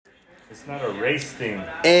It's not a race thing.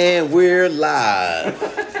 And we're live.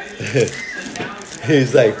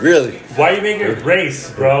 He's like, really? Why you make it a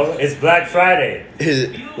race, bro? It's Black Friday.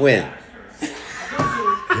 When?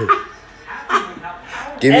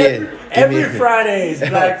 Every Friday is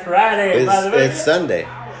Black Friday. It's Sunday.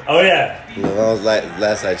 Oh, yeah.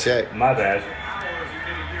 Last I checked. My bad.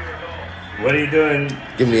 What are you doing?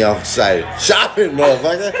 Get me all excited. Shopping,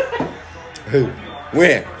 motherfucker.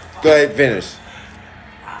 When? Go ahead and finish.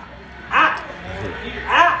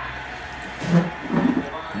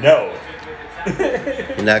 No.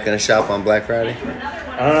 You're not going to shop on Black Friday?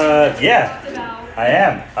 Yeah. I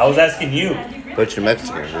am. I was asking you. But you're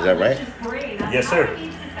Mexican, is that right? Yes, sir.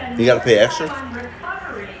 You got to pay extra?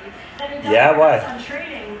 Yeah, why?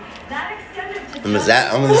 I'm in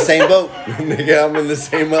the same boat. Nigga, I'm in the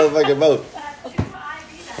same motherfucking boat.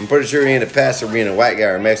 I'm pretty sure he ain't a pastor being a white guy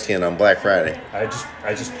or Mexican on Black Friday. I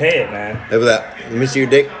just pay it, man. Look at that. Let me see your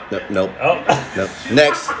dick. Nope. Oh. Nope.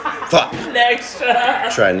 Next. Fuck. Next.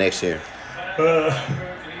 Try next year.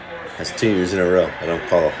 That's 2 years in a row. I don't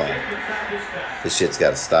qualify. This shit's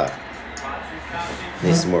got to stop.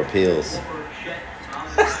 Need some more pills.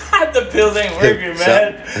 The pills ain't working,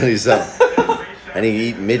 man. I need something. I need to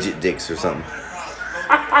eat midget dicks or something.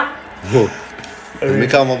 Let me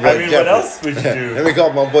call my boy Jeffrey. What else would you do? Let me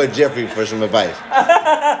call my boy Jeffrey for some advice.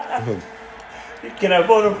 Can I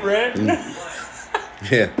phone a friend?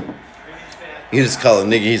 Yeah. You just call a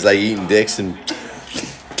nigga, he's like eating dicks and...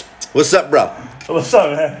 What's up, bro? What's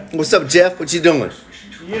up, man? What's up, Jeff? What you doing?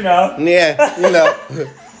 You know. Yeah, you know.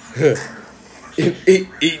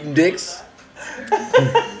 Eating dicks?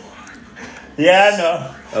 Yeah, I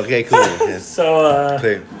know. Okay, cool. Yeah. So,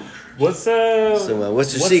 Clear. what's your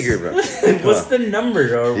secret, bro? What's the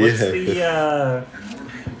number, or what's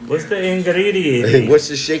the ingredient? What's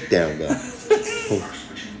the shakedown, bro?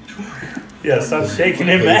 Yeah, stop shaking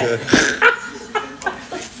it, man.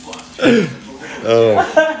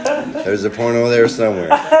 Oh, there's a porno there somewhere.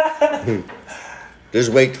 Just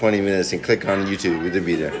wait 20 minutes and click on YouTube. It'll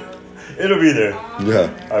be there. It'll be there. Yeah.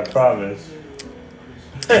 I promise.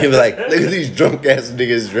 He'll be like, look at these drunk ass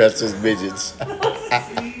niggas dressed as midgets.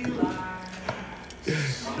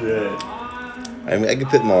 Shit. I mean, I could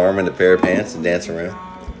put my arm in a pair of pants and dance around.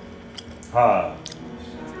 Huh.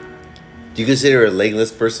 Do you consider a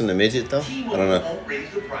legless person a midget, though? I don't know.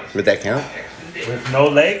 Would that count? With no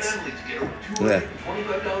legs? Yeah.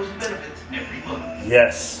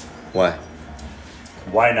 Yes. Why?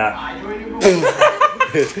 Why not?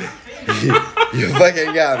 You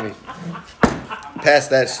fucking got me. Pass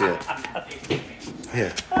that shit.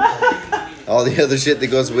 Yeah. All the other shit that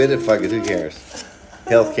goes with it, fuck it, who cares?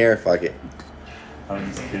 Healthcare, fuck it. I'm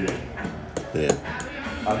just kidding. Yeah.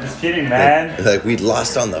 I'm just kidding, man. Like we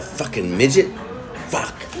lost on the fucking midget?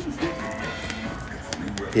 Fuck.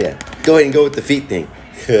 Yeah. Go ahead and go with the feet thing.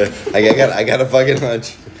 I got a fucking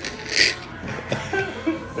hunch.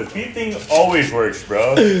 The feet thing always works,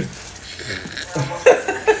 bro.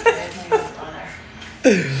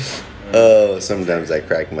 Oh, sometimes I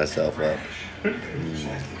crack myself up.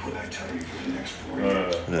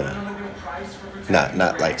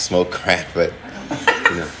 Not like smoke crack, but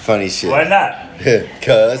funny shit. Why not?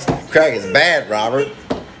 Cause crack is bad, Robert.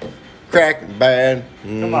 Crack is bad.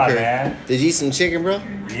 Come on, man. Did you eat some chicken, bro?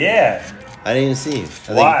 Yeah. I didn't even see you.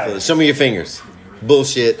 Why? Show me your fingers.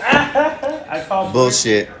 Bullshit. I call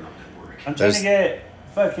bullshit. I'm trying to get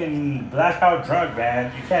fucking blackout drunk,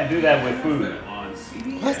 man. You can't do that with food.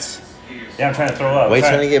 What? Yeah, I'm trying to throw up. Why are you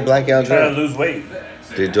trying to get blackout drunk? I'm trying to lose weight.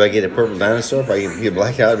 Dude, do I get a purple dinosaur if I can get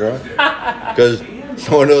blackout drunk? Because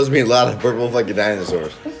someone knows me a lot of purple fucking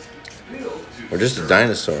dinosaurs. Or just a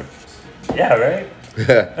dinosaur. Yeah, right?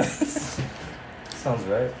 Yeah. Sounds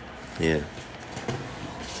right. Yeah.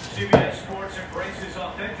 CBS Sports embraces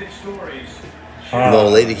authentic stories. The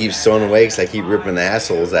old lady keeps throwing away because I keep ripping the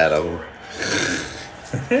assholes out of them.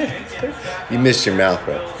 You missed your mouth,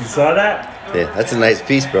 bro. You saw that? Yeah, that's a nice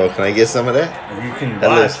piece, bro. Can I get some of that? You can That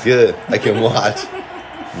watch. looks good. I can watch.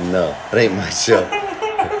 No, that ain't my show.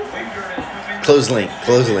 Close link.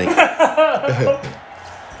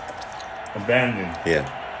 Abandoned.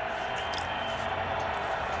 Yeah.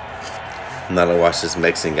 I'm not gonna watch this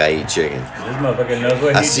Mexican guy eat chicken. This motherfucker knows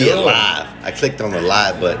what I he's see doing. it live. I clicked on the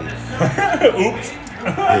live button. Oops.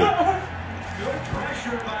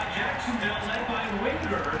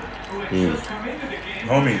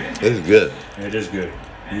 Homie. This is good. It is good.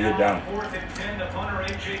 You get down.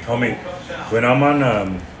 Homie, when I'm on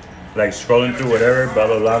like scrolling through whatever, blah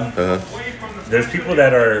blah blah, there's people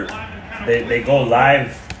that are they go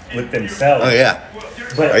live with themselves. Oh yeah.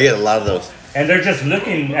 But I get a lot of those. and they're just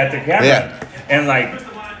looking at the camera. Yeah. And like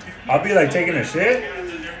I'll be like taking a shit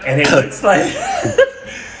and it looks like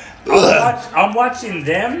I'm watching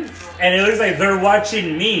them, and it looks like they're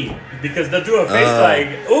watching me because they'll do a face like,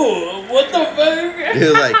 "Ooh, what the fuck?"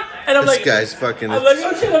 You're like, and I'm this like, guy's fucking. I'm like,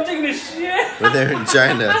 "Oh shit, I'm taking a shit." When they're in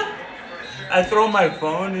China, I throw my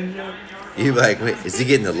phone and shit. you're like, wait, is he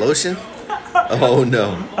getting the lotion? Oh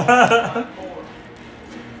no.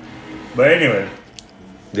 But anyway,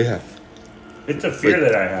 Yeah. it's a fear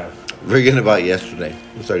that I have. Forgetting about yesterday.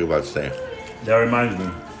 Let's talk about today. That reminds me.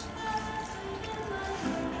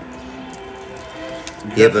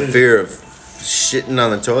 You have a fear of shitting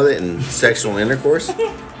on the toilet and sexual intercourse?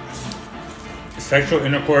 Sexual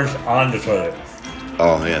intercourse on the toilet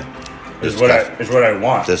Oh yeah. is what I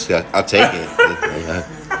want. I'll take it.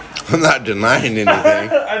 I'm not denying anything.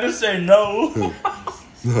 I just say no.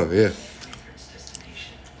 Oh yeah.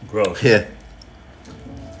 Gross. Yeah.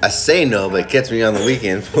 I say no, but it gets me on the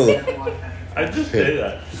weekend. I just say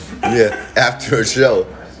that. Yeah, after a show.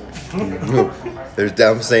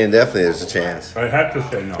 I'm saying definitely there's a chance. I have to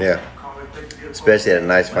say no. Yeah. Especially at a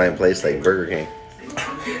nice fine place like Burger King.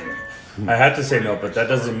 I have to say no, but that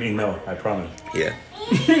doesn't mean no. I promise. Yeah.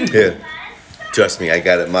 Yeah. Trust me, I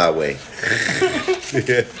got it my way.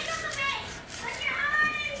 Yeah.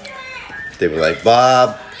 They were like,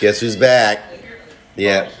 Bob, guess who's back?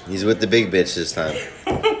 Yeah, he's with the big bitch this time.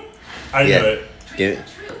 I Yeah. knew it.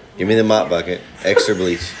 Give me the mop bucket. Extra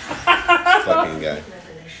bleach. Fucking guy.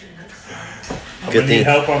 I'm gonna need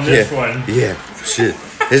help on this one. Yeah, shit.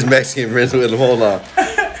 His Mexican friends with him. Hold on.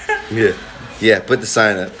 Yeah. Yeah, put the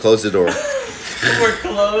sign up. Close the door. We're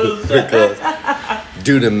closed. We're closed.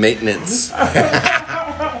 Due to maintenance.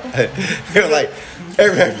 They're like,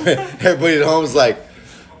 everybody at home's like,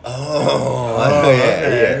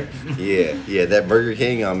 yeah. That Burger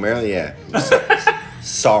King on Maryland, yeah.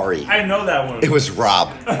 Sorry. I know that one. It was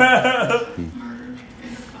Rob.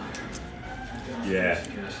 Yeah.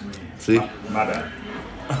 See? My bad.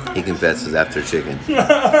 He confesses after chicken.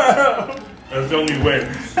 That's the only way.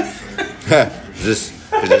 This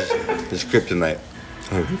kryptonite.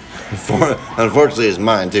 Unfortunately, it's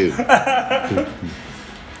mine too. Start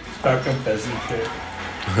confessing shit.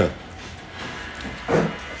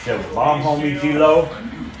 Shit, bomb homie G-Lo.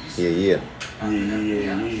 Yeah. Yeah.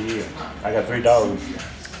 I got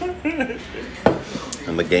 $3.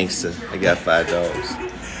 I'm a gangster. I got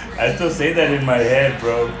 $5. I still say that in my head,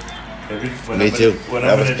 bro. Me too.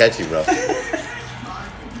 That was catchy, bro.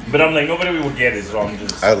 But I'm like, nobody will get it, so I'm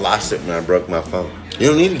just... I lost it when I broke my phone. You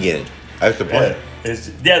don't need to get it. I have to play. That's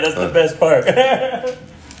the best part. I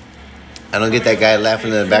don't get that guy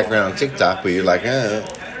laughing in the background on TikTok, but you're like, you're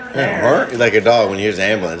like a dog when you hear the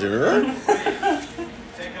ambulance.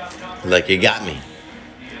 Like, you got me.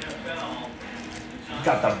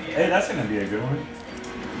 Hey, that's gonna be a good one.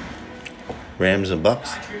 Rams and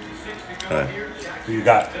Bucks. Who you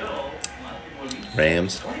got?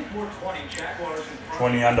 Rams.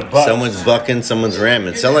 20 on the Bucks. Someone's bucking, someone's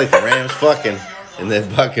ramming. Sound like the Rams fucking, and then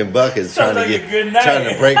Buck is trying Sounds to like a good night. trying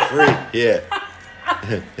to break free. Yeah.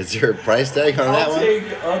 Is there a price tag on that one?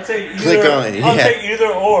 I'll take either. Click on it. Yeah. I'll take either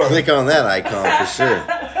or. Click on that icon for sure.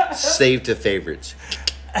 Save to favorites.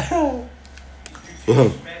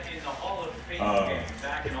 Boom.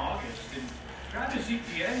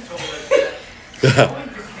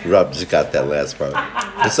 Rob just got that last part.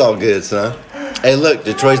 It's all good, son. Hey, look,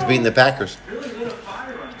 Detroit's beating the Packers.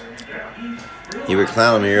 You were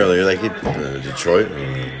clowning me earlier, like Detroit.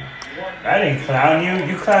 I didn't clown you.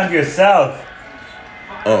 You clowned yourself.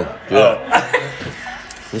 Oh, yeah.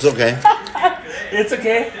 It's okay. It's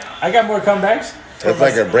okay. I got more comebacks. It's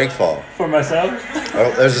like a break fall. For myself.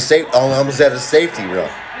 Oh, there's a safe. Oh, I almost had a safety run.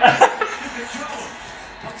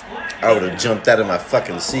 I would have jumped out of my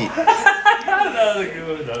fucking seat. That was a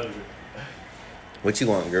good one. What you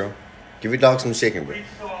want, girl? Give your dog some chicken, bro.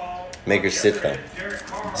 Make her sit down. You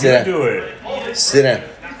Sit down. do it. Sit down.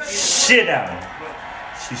 Shit out.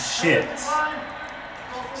 She shits.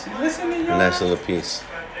 She listening to A you. nice little piece.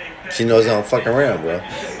 She knows I don't fuck around, bro.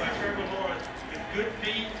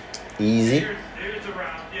 Easy.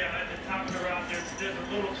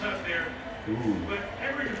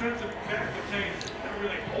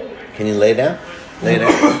 Can you lay down? Lay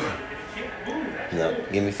down. No.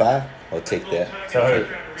 Give me 5. I'll take that. Tell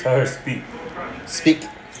her speak. Speak.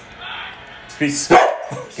 Speak.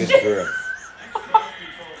 Good girl.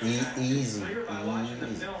 Easy.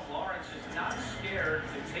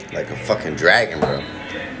 Like a fucking dragon, bro.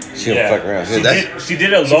 She don't fuck around. She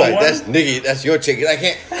did a She's low like, one. that's Nikki, that's your chicken. I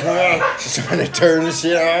can't. She's trying to turn the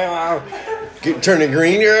shit. Turn it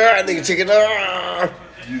green. I think chicken. Give her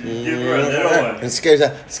a little one. And scares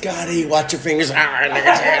her. Scotty, watch your fingers. Oh,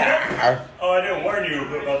 I didn't warn you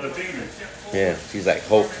about the fingers. Yeah, she's like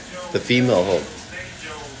Hulk, the female Hulk.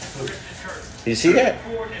 You see that?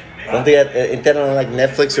 Don't they ain't that on like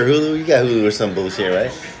Netflix or Hulu? You got Hulu or some bullshit,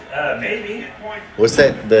 right? Maybe. What's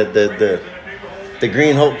that? The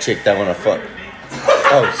green Hulk chick that wanna fuck.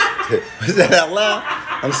 Oh, was that out loud?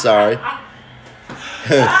 I'm sorry.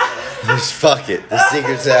 Just fuck it. The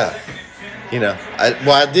secret's out. You know,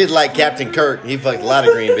 I did like Captain Kirk. He fucked a lot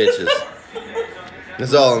of green bitches.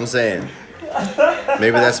 That's all I'm saying.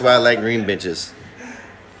 Maybe that's why I like green bitches.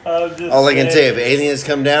 All I can tell you, if aliens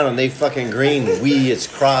come down and they fucking green, it's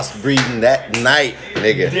crossbreeding that night,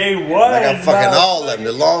 nigga. Day one. Like I'm fucking all of them.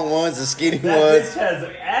 The long ones, the skinny That ones. bitch has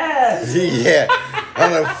ass. Yeah.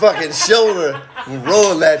 On her fucking shoulder.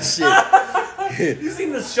 Roll that shit. You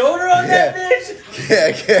seen the shoulder on that bitch?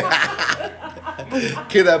 Yeah.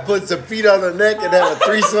 Can I put some feet on her neck and have a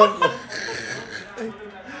threesome?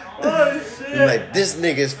 Oh shit. I'm like, this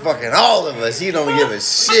nigga's fucking all of us. He don't give a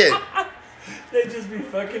shit. They just be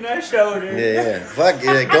fucking our shoulder. Yeah. Fuck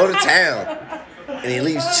it. Go to town. And he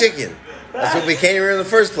leaves chicken. That's what we came here in the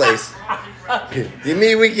first place. You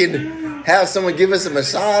mean we can have someone give us a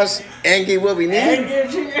massage and get what we need? And get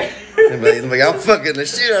chicken. I'm like, I'm fucking the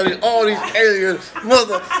shit out of all these alien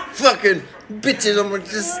motherfucking bitches. I'm gonna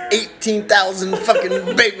just 18,000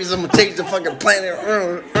 fucking babies. I'm gonna take the fucking planet.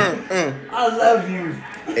 I love you.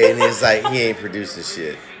 And he's like, he ain't producing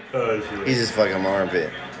shit. Oh shit. He's just fucking my armpit.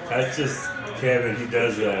 That's just Kevin. He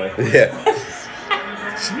does that. Yeah.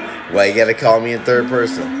 Why you gotta call me in third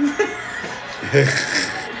person?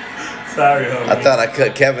 Sorry, homie. I thought I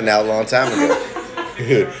cut Kevin out a long time ago.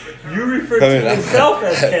 You refer to yourself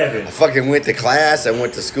as Kevin. I fucking went to class. I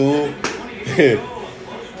went to school.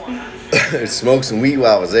 Smoked some weed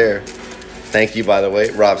while I was there. Thank you, by the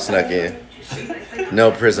way. Rob snuck in.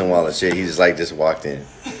 No prison wallet shit. He just walked in.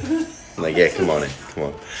 I'm like, yeah, come on in. Come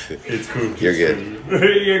on. It's cool. You're good.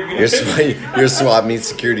 You're good. Your SWAT meets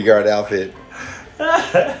security guard outfit. You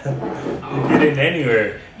get in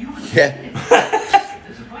anywhere. Yeah.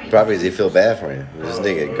 Probably they feel bad for him. This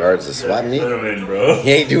nigga guards the SWAT meet. Put him in, bro.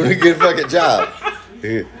 He ain't doing a good fucking job.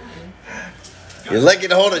 You're lucky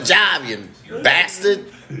to hold a job, you bastard.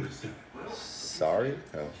 Sorry?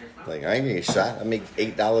 Oh, like, I ain't gonna get shot. I make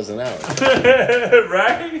 $8 an hour.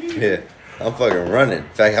 Right? Yeah. I'm fucking running. In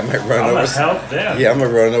fact, I might run I'm over gonna help them. Yeah, I'm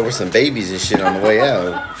gonna run over some babies and shit on the way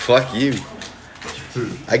out. Fuck you.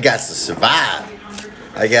 I got to survive.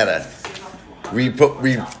 I gotta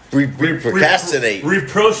procrastinate.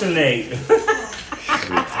 Reprocrastinate.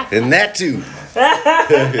 And that too.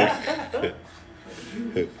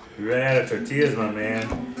 You ran out of tortillas, my man.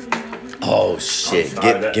 Oh shit!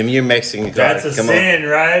 Sorry, Give me your Mexican card. That's a Come sin, on.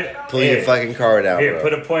 right? Pull your fucking card out, Here, bro.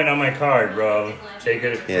 put a point on my card, bro. Take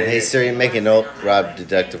it. Yeah, hey Siri, make a note. Rob,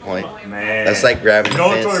 deduct a point. Man. That's like grabbing No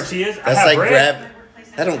the fence. tortillas? I That's have like bread.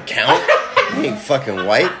 That don't count. You ain't fucking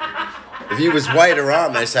white. If you was white or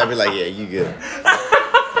Amish, I'd be like, yeah, you good.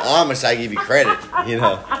 Amish, I give you credit. You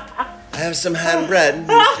know. I have some hand bread,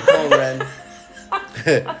 Mr.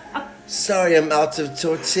 Conrad. Sorry, I'm out of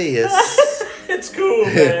tortillas. It's cool,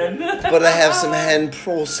 man. But I have some hand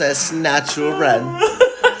processed natural bread.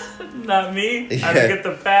 Not me. Yeah. I don't get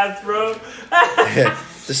the pads, bro.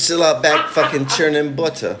 They're still out back fucking churning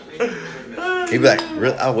butter. He'd be like,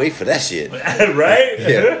 I'll wait for that shit. Right?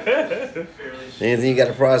 Yeah. Anything you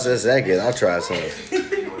gotta process that good, I'll try some.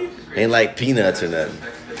 Ain't like peanuts or nothing.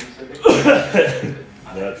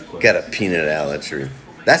 That's cool. Got a peanut allergy.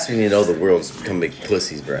 That's when you know the world's become big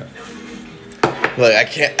pussies, bro. Like I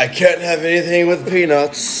can't have anything with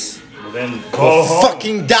peanuts. Well, then go Well, home.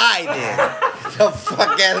 fucking die then. Get the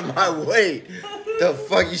fuck out of my way. The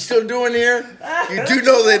fuck you still doing here? You do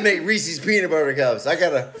know they make Reese's peanut butter cups.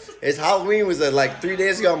 It's Halloween was like 3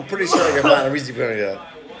 days ago. I'm pretty sure I can find a Reese's peanut butter cup.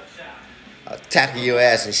 I'll tackle your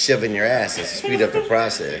ass and shove in your ass and speed up the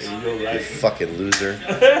process. You fucking loser.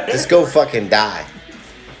 Just go fucking die.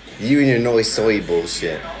 You and your noi soy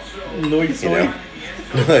bullshit. Noise, You know?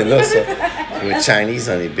 No, so with Chinese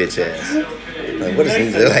on your bitch ass. Like, what is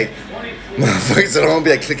it? They're like, motherfuckers at home be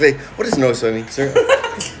like, click. What does no soy mean, sir?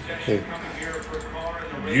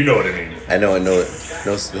 You know what I mean. I know it. No,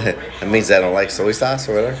 that means I don't like soy sauce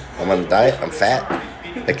or whatever. I'm on a diet. I'm fat.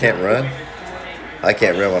 I can't run. I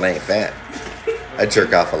can't run when I ain't fat. I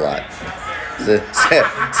jerk off a lot.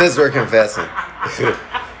 Since we're confessing.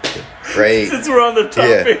 Great. Since we're on the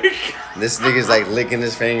topic. Yeah. This nigga's like licking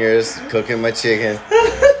his fingers, cooking my chicken.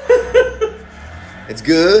 It's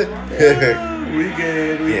good. We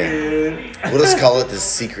good. We'll just call it the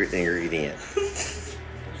secret ingredient.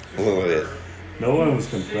 A little bit. No one was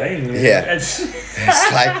complaining. Yeah. It's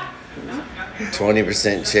like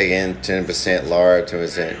 20% chicken, 10% lard,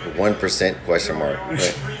 10%, 1% question mark.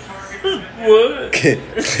 Right? What?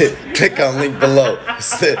 Click on link below.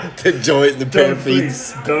 It's the joint and the pair of feet.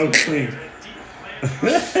 Don't clean.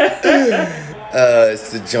 It's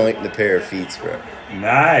the joint and the pair of feet, bro.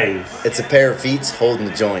 Nice. It's a pair of feet holding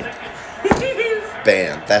the joint.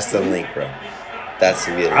 Bam. That's the link, bro. That's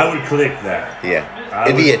the video. I would click that. Yeah.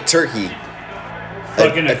 It'd be a turkey.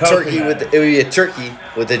 Fucking A turkey coconut. it would be a turkey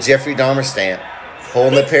with a Jeffrey Dahmer stamp,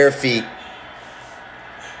 holding a pair of feet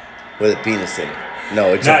with a penis in it.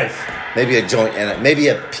 No, a joint. Nice. Maybe a joint and maybe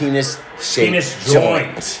a penis-shaped Penis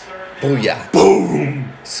joint. Booyah.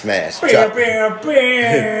 Boom. Smash. Bam, Drop, bam,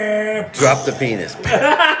 bam. drop the penis.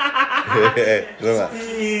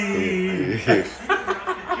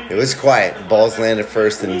 It was quiet. Balls landed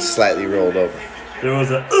first and slightly rolled over. There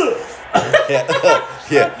was a.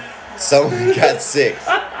 Yeah. Someone got sick.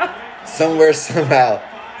 Somewhere, somehow.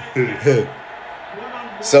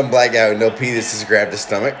 Some black guy with no penis just grabbed his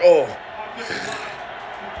stomach. Oh.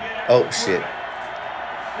 Oh, shit.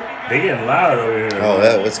 They getting loud over here. Oh,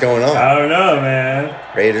 man. what's going on? I don't know, man.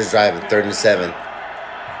 Raiders driving 3rd and 7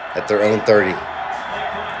 at their own 30.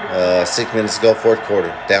 6 minutes to go, 4th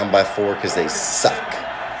quarter. Down by 4 because they suck.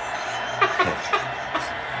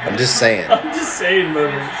 I'm just saying. I'm just saying,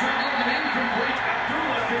 brother.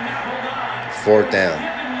 4th down.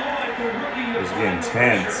 It's getting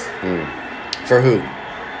tense. For who?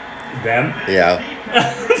 Them? Yeah.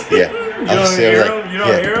 Yeah. You don't hear them? You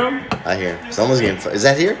don't hear them? I hear him. Someone's getting. Is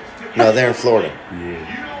that here? No, they're in Florida.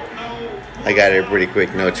 Yeah. I got here pretty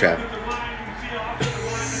quick. No trap.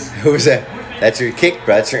 Who was that? That's your kick,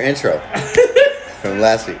 bro. That's your intro from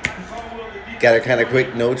last week. Got it kind of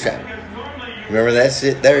quick. No trap. Remember that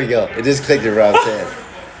shit? There you go. It just clicked it around 10.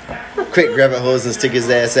 Quick, grab a hose and stick his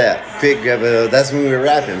ass out. Quick, grab a hose. That's when we were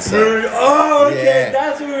rapping, son. Oh, okay. Yeah.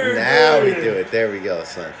 That's what we were Now doing. we do it. There we go,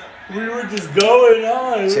 son. We were just going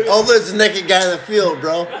on. Oh, there's a naked guy in the field,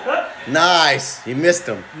 bro. Nice. You missed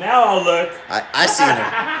him. Now I'll look. I seen him.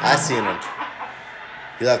 I seen him.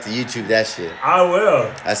 You'll have to YouTube that shit. I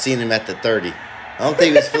will. I seen him at the 30. I don't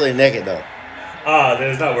think he was fully naked, though. Ah, then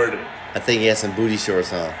it's not worth it. I think he had some booty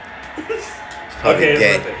shorts on. Probably Okay,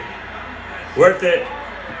 gay. it's worth it. Worth it.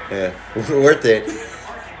 Yeah. Worth it.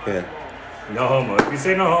 Yeah. No homo. If you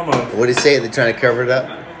say no homo, What did he say? They're trying to cover it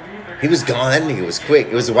up? He was gone. That nigga was quick.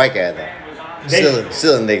 It was a white guy, though. Still a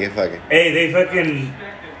nigga fucking. hey,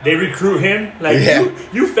 they recruit him like Yeah.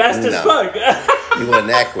 you fast as No. fuck. He wasn't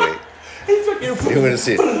that quick. He fucking. He wouldn't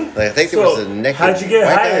see it. Like, I think there So, was a naked how'd you get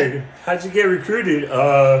white hired? guy. How'd you get recruited?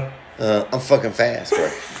 I'm fucking fast, bro.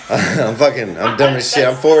 I'm dumb as shit.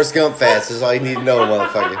 I'm Forrest Gump fast. That's all you need to know,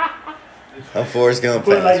 motherfucker. I'm Forrest Gump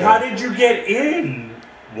But fast. like, how bro. did you get in?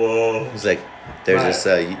 Whoa. He's like, there's this,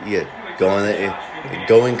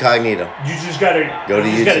 go incognito. You just gotta Go to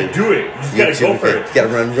You just YouTube. gotta do it. You just gotta go for it. You gotta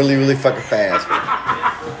run really, really fucking fast, bro.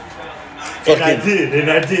 And I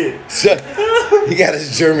did. He got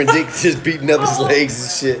his German dick just beating up his legs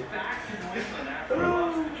and shit.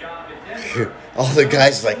 All the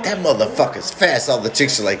guys are like, that motherfucker's fast. All the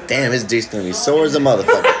chicks are like, damn, his dick's gonna be sore as a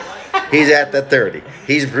motherfucker. He's at the 30.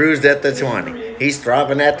 He's bruised at the 20. He's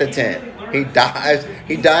throbbing at the 10. He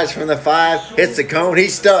dives from the 5, hits the cone,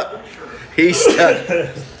 he's stuck. He's stuck.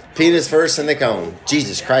 Penis first in the cone.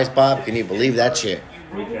 Jesus Christ, Bob, can you believe that shit?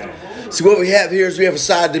 Okay. So what we have here is we have a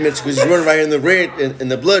side dimension because he's running right here in the red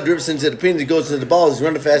and the blood drips into the penis, it goes into the balls. He's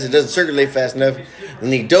running fast, it doesn't circulate fast enough.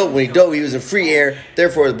 When he dove, he was in free air.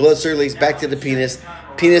 Therefore, the blood circulates back to the penis.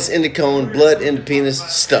 Penis in the cone, blood in the penis,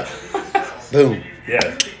 stuck. Boom.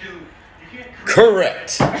 Yeah.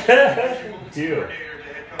 Correct. Deal.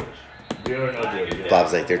 Deal or no deal?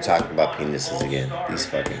 Bob's like, they're talking about penises again. These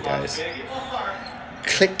fucking guys.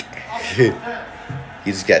 Click. You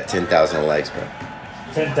just got 10,000 likes, bro.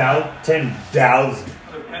 10,000.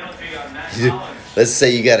 Let's say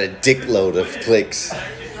you got a dick load of clicks.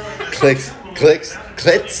 Clicks.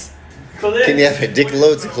 Can you have a dick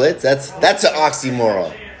loads of clits? That's an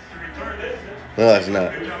oxymoron. No, it's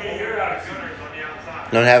not.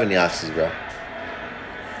 Don't have any oxys, bro.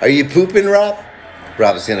 Are you pooping, Rob?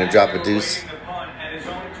 Rob's gonna drop a deuce.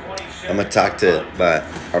 I'm gonna talk to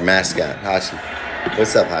our mascot, Hachi.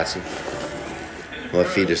 What's up, Hachi? I'm gonna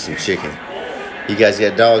feed her some chicken. You guys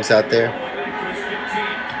got dogs out there?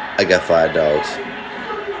 I got 5 dogs.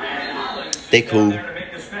 They cool.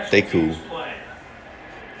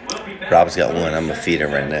 Rob's got one. I'm gonna feed her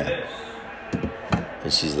right now.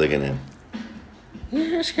 And she's looking at him.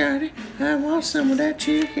 Yeah, Scotty, I want some of that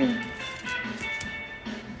chicken.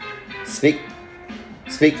 Speak.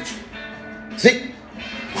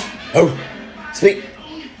 Oh, speak.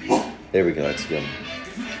 There we go. That's good.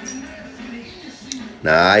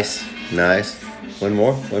 Nice. One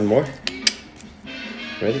more.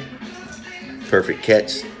 Ready? Perfect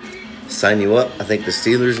catch. Sign you up. I think the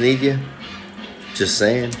Steelers need you. Just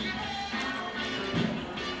saying.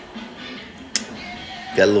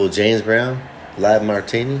 Got a little James Brown. Live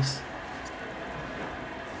martinis.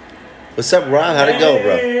 What's up, Rob? How'd it go,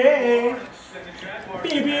 bro?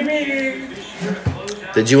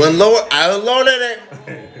 Did you unload? I unloaded it.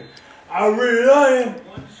 I really like it.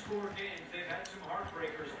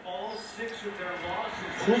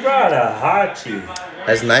 Who brought a hotchie?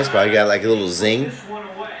 That's nice, bro. You got like a little zing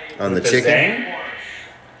on the chicken. Zang?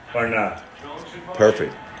 Or not?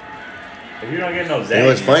 Perfect. If you don't get no zang. You know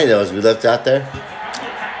what's funny though is we left out there.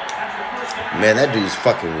 Man, that dude's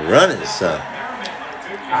fucking running, son.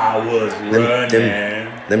 I was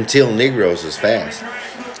running. Them teal Negroes is fast.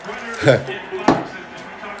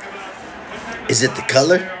 Is it the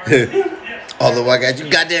color? Although I got you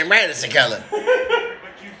goddamn right, it's the color.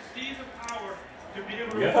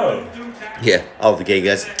 Yo. Yeah, all the gay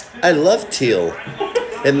guys. I love teal.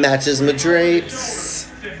 It matches my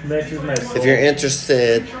drapes. Matches my soul. If you're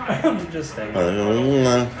interested, I'm just saying.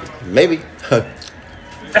 Maybe.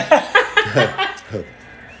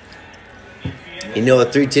 You know a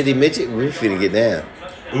 3-titty midget? We're finna get down.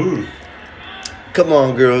 Ooh. Come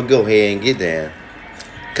on, girl, go ahead and get down.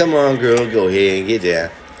 Come on, girl, go ahead and get down.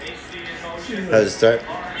 How's it start?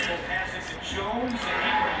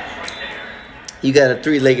 You got a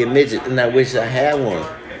 3-legged midget, and I wish I had one.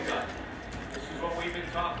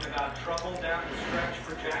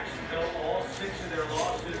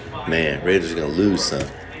 Man, Raiders are gonna lose, son.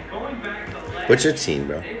 What's your team,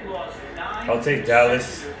 bro? I'll take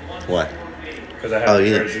Dallas. What? Because I have a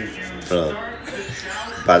jersey.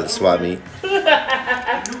 By the swap meet.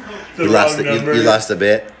 You lost a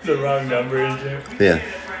bet. The wrong number in there. Yeah.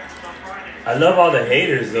 I love all the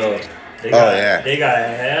haters though. They got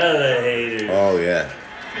hella haters. Oh yeah.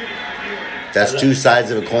 That's two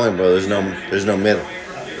sides of a coin, bro. There's no middle.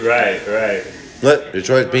 Right. Look,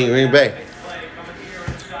 Detroit's beating Green Bay.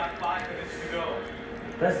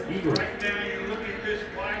 That's Eagles.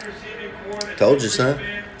 Told you, son.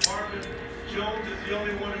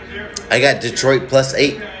 I got Detroit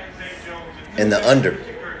 +8 and the under.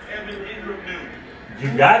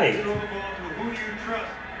 You got it.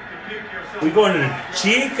 We going to the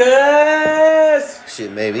Chicas.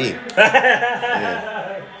 Shit, maybe.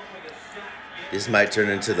 Yeah. This might turn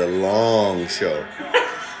into the long show.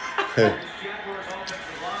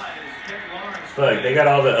 Look, they got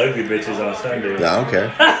all the ugly bitches on Sunday. No, I don't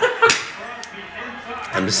care.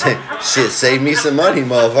 I'm just saying, shit, save me some money,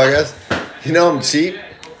 motherfuckers. You know I'm cheap.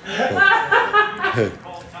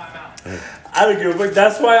 I don't give a fuck.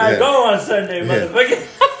 That's why I go on Sunday, motherfucker.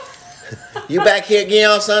 You back here again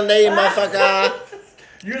on Sunday, motherfucker?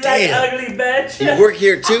 You like ugly bitch? You work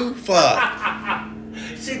here too? Fuck.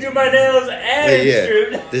 She do my nails and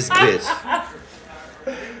strip. This bitch.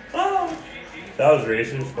 Oh, that was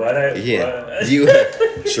racist. What? You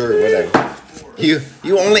sure, whatever.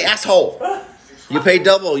 You only asshole. You pay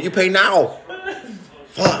double. You pay now.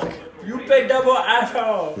 Fuck. You pay double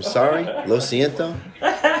asshole. I'm sorry. Lo siento.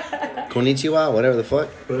 Konnichiwa. Whatever the fuck.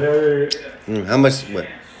 Whatever. How much? What?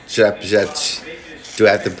 Do I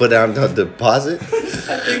have to put down the deposit? I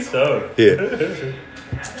think so. Yeah.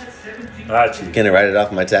 Gotcha. Can I write it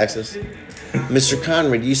off my taxes? Mr.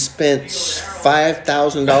 Conrad, you spent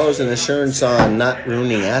 $5,000 in insurance on not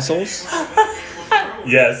ruining assholes?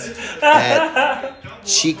 Yes. At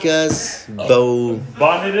Chica's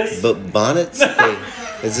Bonnets? Bonnets?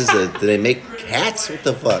 Do they make hats? What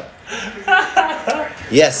the fuck?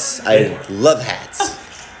 Yes, I love hats.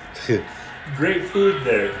 Great food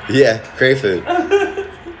there. Yeah, great food.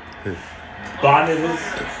 Bonnets.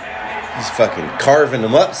 He's fucking carving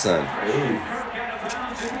them up, son.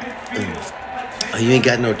 Oh, you ain't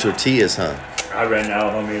got no tortillas, huh? I ran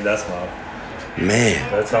out, homie. That's my...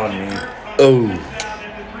 Man. That's on me. Oh.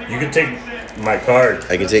 You can take my card.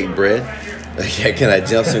 I can take bread? Yeah, can I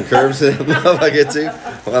jump some curbs in that motherfucker too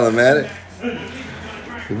while I'm at it?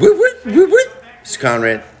 Mr.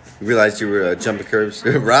 Conrad, you realized you were jumping curbs?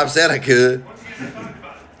 Rob said I could.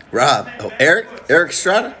 Rob. Oh, Eric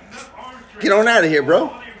Estrada? Get on out of here,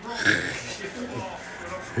 bro.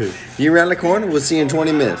 You around the corner? We'll see you in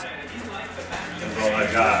 20 minutes. That's all I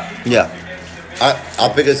got. Yeah.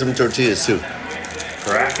 I'll pick up some tortillas too.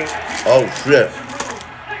 Crack it? Oh, shit.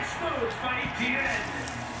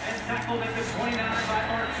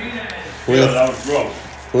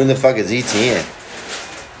 Who in the fuck is ETN?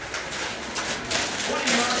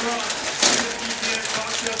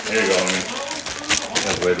 There you go, homie.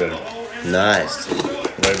 That's way better. Nice.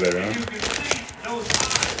 Way better, huh?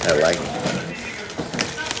 I like it.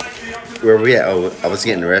 Where were we at? Oh, I was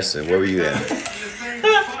getting arrested. Where were you at?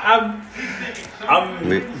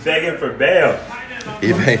 Begging for bail.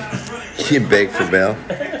 You beg for bail.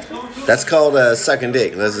 That's called sucking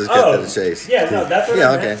dick. Let's just cut to the chase. Yeah, no, that's what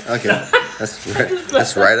I meant. Okay.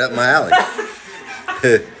 That's right up my alley.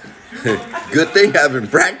 Good thing I've been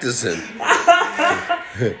practicing.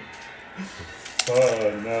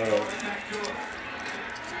 Oh no.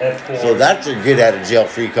 F4. So that's a get out of jail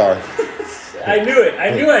free card. I knew it. I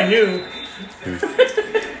knew.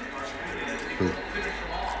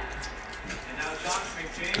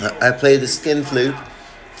 I play the skin flute.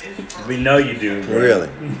 We know you do. Bro. Really?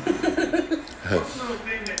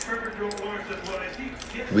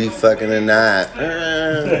 We fucking tonight.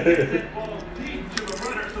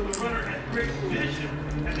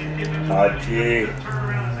 Oh, gee.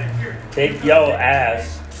 Take your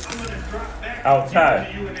ass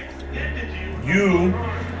outside. You.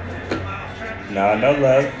 No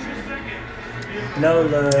love. No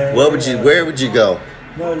love. Where would you go?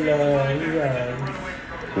 No love. Yeah.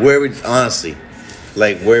 Where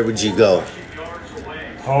would you go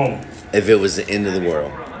Home. if it was the end of the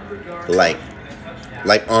world? Like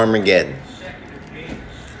Armageddon.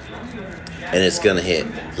 And it's gonna hit.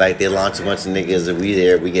 Like they launch a bunch of niggas and we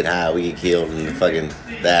there, we get high, we get killed, and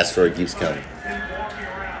the asteroid keeps coming.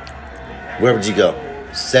 Where would you go?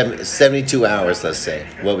 72 hours, let's say.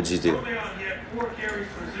 What would you do?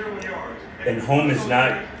 And home is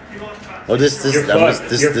not. Oh, this You're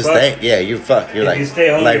thing. Yeah, you're fucked. You're If like, you stay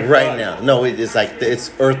home, like you're right fucked. now. No, it's like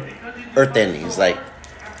it's Earth ending. It's like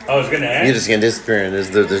I was gonna ask. you're just gonna disappear. And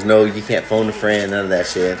there's no, you can't phone a friend, none of that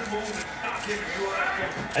shit.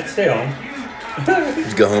 I'd stay home.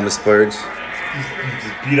 Just go home and splurge. Just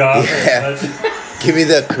beat off. Yeah. Give me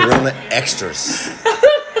the Corona extras.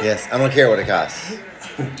 Yes, I don't care what it costs.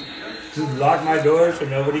 Just lock my door so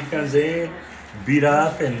nobody comes in. Beat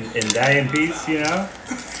off and die in peace, you know?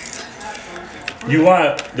 You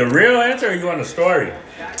want the real answer or you want a story?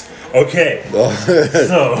 Okay.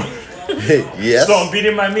 So Yes. So I'm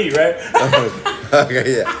beating my meat, right?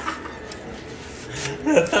 Okay, yeah.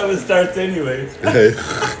 That's how it starts anyways.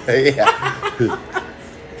 Yeah.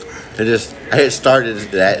 I just started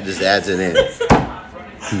that, it just adds it in.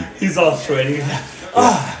 He's all sweaty.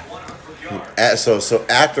 So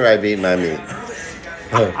after I beat my meat.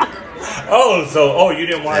 You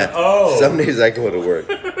didn't want Some days I go to work.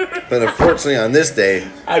 But unfortunately on this day,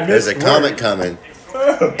 there's a comet coming.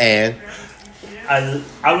 And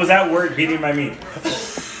I was at work beating my meat.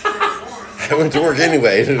 I went to work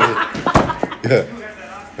anyway. You're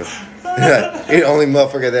the only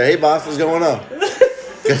motherfucker there. Hey boss, what's going on?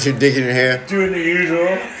 Got your dick in your hair. Doing the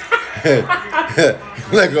usual.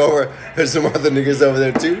 Look over. There's some other niggas over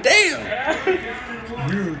there too. Damn.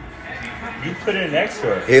 You put in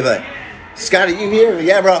extra. Hey, like, Scotty, you here?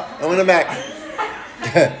 Yeah, bro. I'm in the back.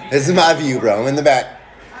 This is my view, bro. I'm in the back.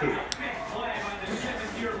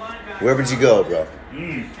 Where would you go, bro?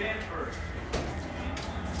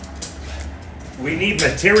 We need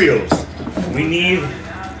materials. We need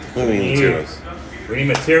materials. We need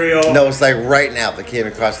material. No, it's like right now. They came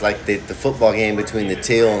across like the football game between the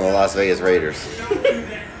Teal and the Las Vegas Raiders.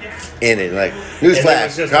 In it, like,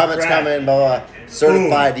 newsflash, comments coming, blah, blah.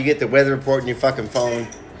 Certified, you get the weather report in your fucking phone.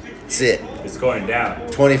 That's it. It's going down.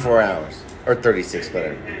 24 hours. Or 36,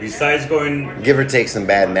 whatever. Besides going... Give or take some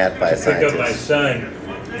bad math by a pick up my scientist.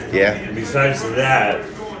 son. Yeah? Besides that,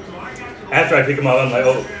 after I pick him up, I'm like,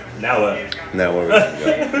 oh, now what? No, where would you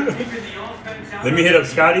go? Let me hit up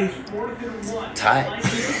Scotty. Tight.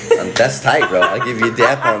 That's tight, bro. I'll give you a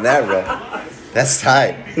dap on that, bro. That's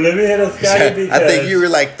tight. Let me hit up Scotty because... I think you were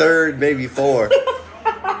like third, maybe four.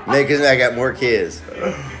 Maybe because I got more kids.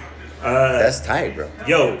 That's tight, bro.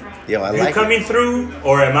 Yo, I like you coming through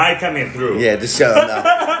or am I coming through? Yeah, just shut up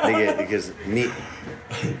now. Nigga, because me...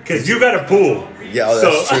 Because you got a pool. Yeah,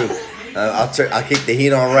 that's true. I'll kick the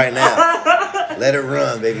heat on right now. Let it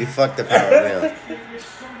run, baby. Fuck the power bill.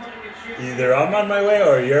 Either I'm on my way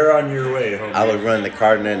or you're on your way, homie. I would run the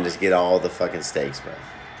garden and just get all the fucking steaks, bro.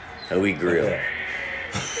 And we grill. Okay.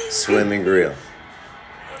 Swim and grill.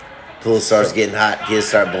 Pool starts getting hot, kids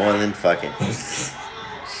start boiling, fucking.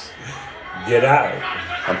 Get out.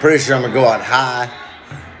 I'm pretty sure I'm gonna go out high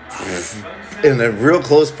in a real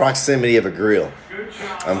close proximity of a grill.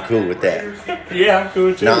 I'm cool with that. Yeah, I'm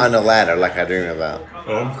cool too. Not on a ladder like I dream about.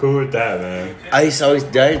 I'm cool with that, man. I used to always,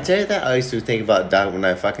 did I tell you that? I used to think about when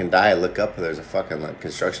I fucking die, I look up and there's a fucking like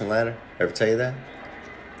construction ladder. Ever tell you that?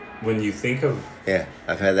 When you think of... Yeah,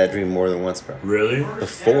 I've had that dream more than once, bro. Really?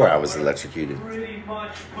 Before I was electrocuted.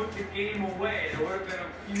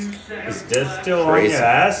 Is that still Crazy. on your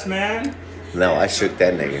ass, man? No, I shook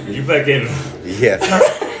that nigga. You fucking... Yeah.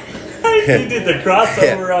 He did the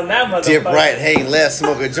crossover on that motherfucker. Dip right, hang left,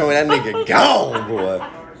 smoke a joint. That nigga gone, boy.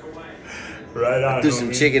 Right on. Threw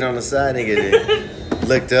some chicken on the side, nigga.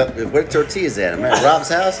 Looked up. Where the tortillas at? Am I at Rob's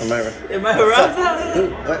house? Am I at Rob's house?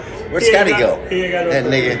 Where'd Scotty go? That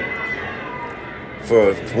nigga,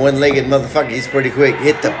 for a one-legged motherfucker, he's pretty quick.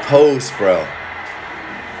 Hit the post, bro.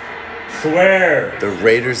 Swear. The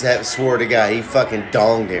Raiders have swore to God, he fucking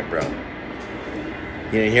donged it, bro.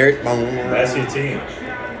 You didn't hear it? That's your team.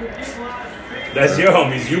 That's your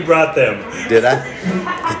homies. You brought them. Did I?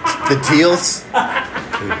 The Teals?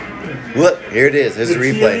 Look, here it is. Here's the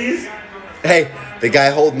replay. Tealies? Hey, the guy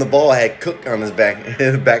holding the ball had Cook on his back,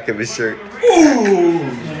 in the back of his shirt. Ooh.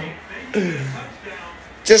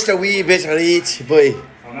 Just a wee bit of each, boy.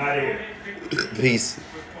 I'm out of here. Peace.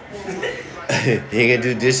 You ain't gonna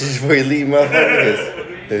do dishes before you leave, motherfuckers?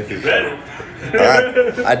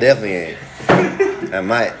 I definitely ain't. I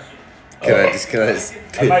might. Can I just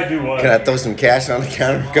I might do one. Can I throw some cash on the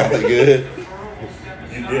counter? Call it good.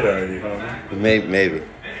 You did already, homie. Maybe.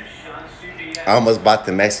 I almost bought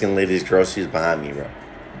the Mexican lady's groceries behind me, bro.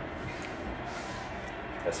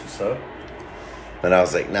 That's what's up. But I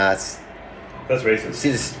was like, nah, That's racist.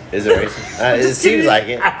 see this, is it racist? It seems like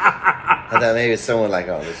it. I thought maybe it's someone like,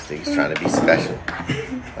 oh, this thing's trying to be special.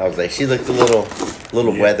 I was like, she looked a little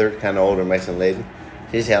weathered, kind of older Mexican lady.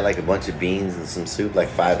 She just had like a bunch of beans and some soup, like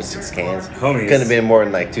 5 or 6 cans. Homie, couldn't have been more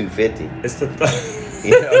than like $2.50. It's the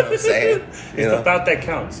You know what I'm saying? It's the thought that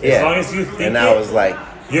counts. Yeah. As long as you think and I was like,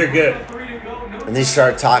 you're good. and then she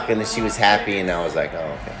started talking and she was happy, and I was like,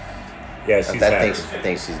 oh, okay. Yeah, she's I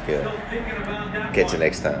think she's good. Catch you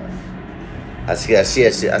next time. I see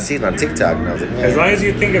it on TikTok, and I was like, As long as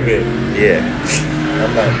you think of it. yeah.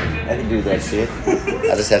 I'm like, I can do that shit.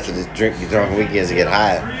 I just have to just be drunk on weekends and get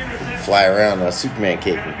high, fly around on a Superman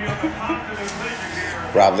cape,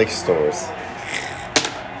 rob liquor stores.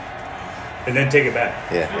 And then take it back.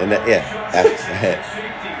 Yeah, and that,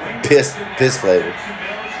 piss flavor.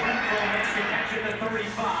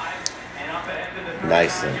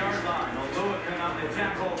 Nice one.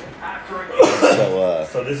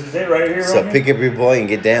 So this is it right here. So homie? pick up your boy and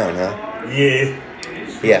get down, huh? Yeah.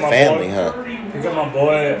 Yeah, My family, boy. huh? Pick up my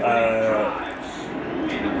boy,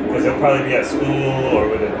 because he'll probably be at school or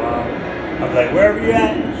with his mom. I'm like, wherever you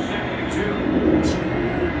at?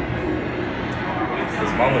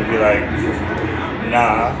 His mom would be like,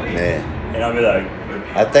 nah. Man, And I'll be like,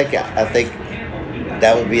 I think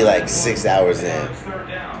that would be like 6 hours in,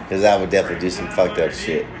 because I would definitely do some fucked up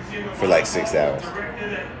shit for like 6 hours.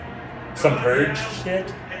 some purge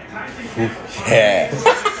shit?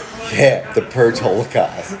 Yeah, the Purge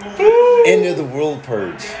Holocaust. End of the world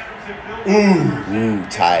purge. Ooh,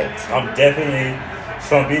 tight. I'm definitely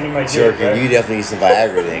beating my dick, Jerking, right? you definitely need some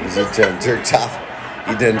Viagra then, because you done jerked off.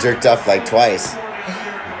 You done jerked off like twice.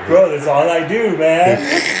 Bro, that's all I do, man.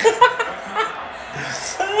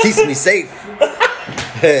 Keeps me safe.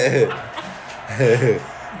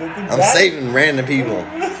 I'm saving random people.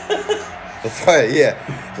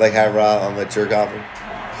 Like how Rob, I'm a jerk offer.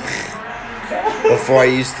 Before I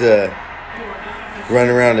used to run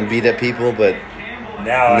around and beat up people, but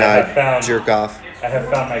Now I have jerk off. I have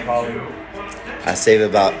found my calling. I save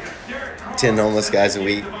about 10 homeless guys a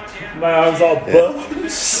week. My arms all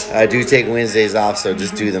buff. I do take Wednesdays off, so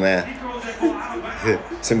just do the math.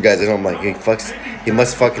 Some guys at home like, he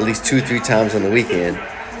must fuck at least 2-3 times on the weekend.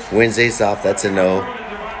 Wednesdays off, that's a no.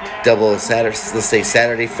 Double Saturday, let's say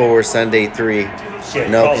Saturday 4, Sunday 3. Shit,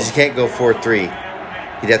 No, because you can't go 4-3.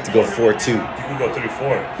 You'd have to go 4-2. You can go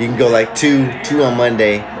 3-4. You can go like 2 on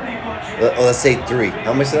Monday. Let's say 3.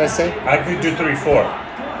 How much did I say? I could do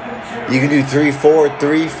 3-4. You can do 3-4,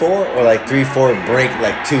 3-4, or like 3-4 break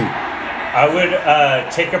like 2. I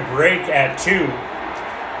would take a break at 2,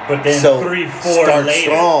 but then So 3-4 start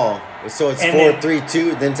later. strong. So it's And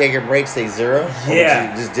 4-3-2, then take a break, say 0. Or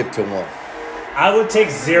Yeah. would you just dip to 1. I would take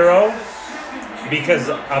 0 because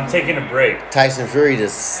I'm taking a break. Tyson Fury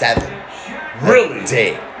does 7. Really? A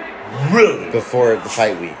day Really? before the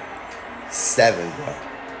fight week. 7, bro.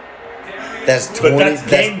 That's 20. But that's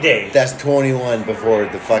game day. That's 21 before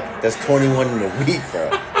the fuck. That's 21 in a week, bro.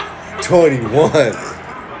 21.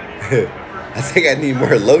 I think I need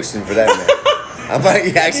more lotion for that, man. I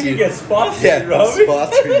might actually You get sponsored, Robbie.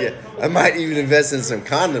 sponsored. Yeah, I might even invest in some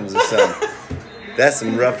condoms or something. That's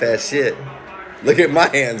some rough ass shit. Look at my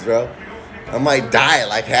hands, bro. I might die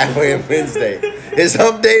like halfway on Wednesday. It's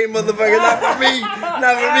hump day, motherfucker. Not for me.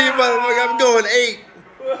 Not for me, motherfucker. I'm going 8.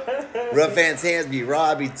 Rough ass hands be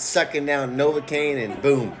raw. I be sucking down Novocaine and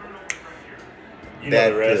boom. You know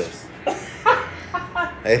Bad the rest.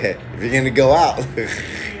 Hey, if you're gonna go out,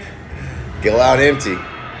 go out empty.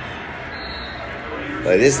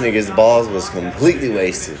 Like this nigga's balls was completely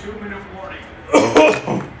wasted. 2-minute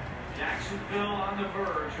warning. Jacksonville on the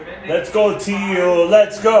verge of ending. Let's go, T.O.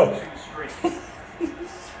 Let's go.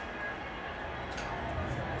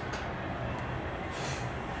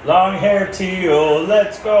 Long hair, T.O.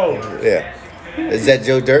 Let's go. Yeah. Is that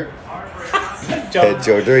Joe Dirt?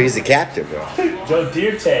 Joe Dirt, he's the captain, bro. Joe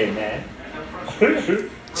Dirte, man.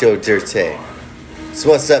 Joe Dirte. So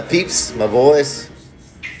what's up, peeps? My boys.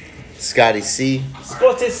 Scotty C.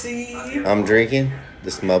 Scotty. I'm drinking.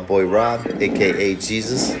 This is my boy Rob, a.k.a.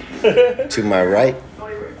 Jesus. To my right.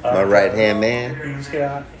 My right-hand man.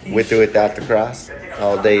 With or without the cross.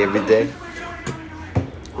 All day, every day.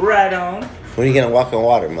 Right on. When are you gonna walk on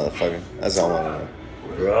water, motherfucker? That's all I want to know.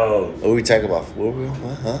 Bro. What are we talking about?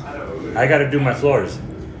 What? Huh? I gotta do my floors.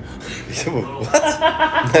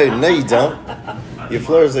 What? No, you don't. Your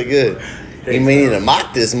floors are good. You may need to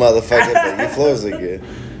mop this motherfucker, but your floors are good.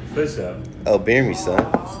 What's up? Oh, beer me, son.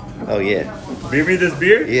 Oh, yeah. Beer me this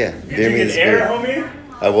beer? Yeah, Did beer you me get this air, beer.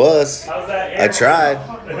 homie? I was. How's that air? I tried.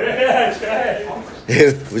 Yeah, I tried.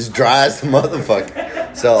 It was dry as a motherfucker.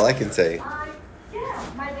 That's all I can tell you.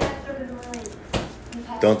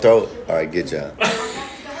 Don't throw it. All right, good job.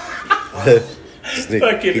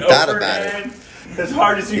 Fucking He thought over, about man. it. As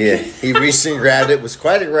hard as you Yeah, can. he reached and grabbed it. Was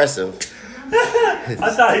quite aggressive. I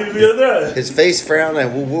thought he was the other. His face frowned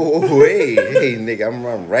like, whoa, hey, nigga,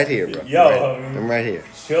 I'm right here, bro. Yo, I'm right here.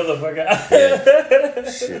 Chill the fuck out.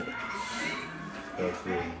 Yeah. Shit. That's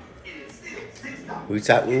good. We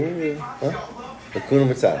talk. Huh? Hakuna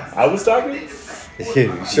Matata. I was talking?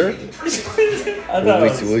 You sure? I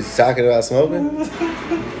thought We talking about smoking?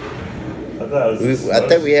 I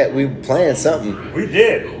think we planned something. We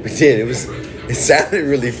did. We did. It sounded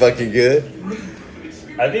really fucking good.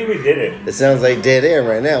 I think we did it. It sounds like dead air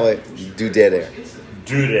right now. Wait, do dead air.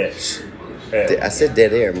 Do this. I said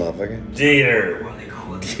dead air, motherfucker. Dinner.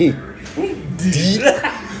 Deep.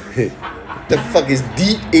 The fuck is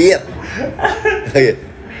deep air?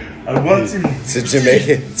 I want to.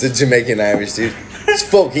 It's a Jamaican Irish dude. It's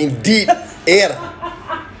fucking deep air.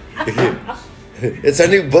 It's a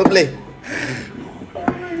new bubbly.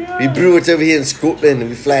 We brew it over here in Scotland and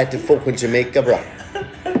we fly it to fucking Jamaica, bro.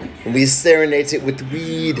 And we serenade it with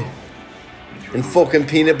weed and fucking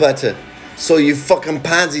peanut butter. So you fucking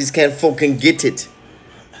pansies can't fucking get it.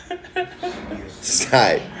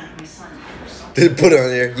 Side. They put it on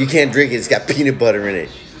there. You can't drink it. It's got peanut butter in it.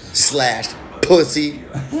 Slashed. Pussy.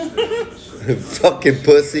 Fucking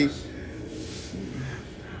pussy.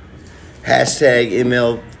 Hashtag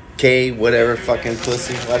MLK, whatever, fucking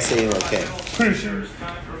pussy. Why say MLK?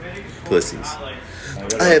 Pussies.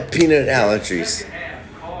 I have peanut allergies.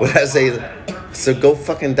 What I say? So go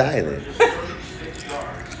fucking die then.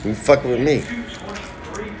 You fucking with me.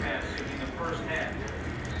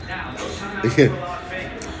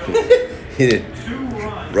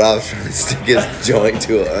 Rob's trying to stick his joint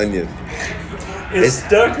to an onion. It's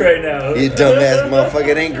stuck right now. You dumbass motherfucker,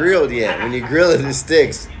 it ain't grilled yet. When you grill it, it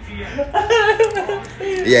sticks.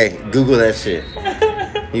 Yeah, Google that shit.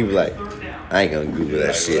 He be like, I ain't gonna Google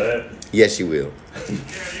that shit. Yes, you will.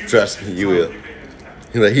 Trust me, you will.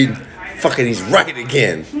 He's right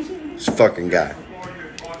again. This fucking guy.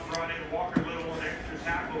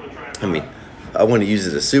 I mean, I want to use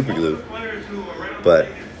it as super glue, but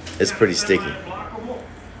it's pretty sticky.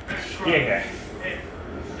 Yeah.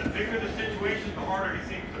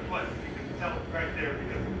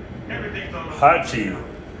 Hachi.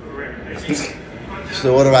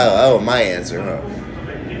 So what about my answer? Huh?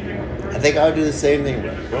 I think I would do the same thing,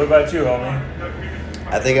 bro. What about you, homie?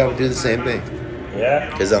 I think I would do the same thing. Yeah?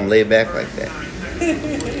 Because I'm laid back like that.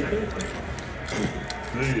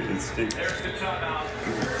 It's sticky.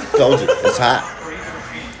 Told you, it's hot.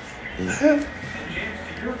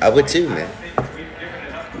 I would too, man.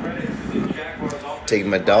 Take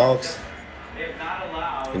my dogs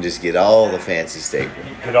and just get all the fancy steak.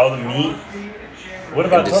 Get all the meat. What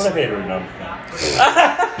about just- toilet paper? No.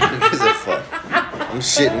 Who gives a fuck? I'm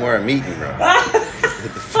shitting where I'm eating, bro.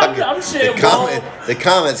 I'm shitting The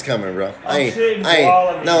comments coming, bro. I shitting ain't.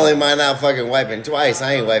 while I'm Not only am I not fucking wiping twice,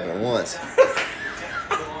 I ain't wiping once.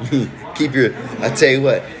 I tell you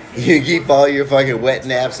what, you keep all your fucking wet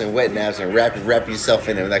naps and wrap yourself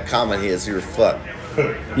in it. When that comment hits, you're fucked.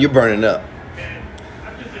 You're burning up.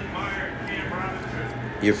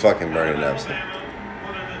 You're fucking burning up, son.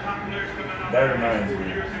 That reminds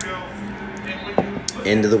me.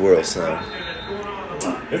 End of the world, son.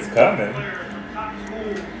 It's coming.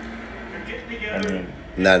 I mean,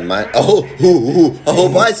 Not in my. Oh, I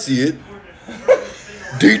hope I see it.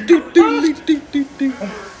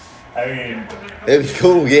 I mean, It'd be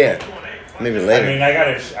cool, yeah. Maybe I later. mean,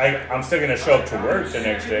 I'm still gonna show up to work the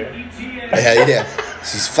next day. Yeah.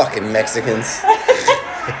 She's fucking Mexicans.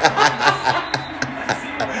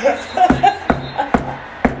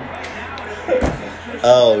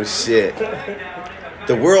 Oh shit.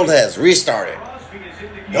 The world has restarted.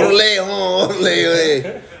 Ole, ole.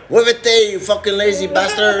 Muévete, you fucking lazy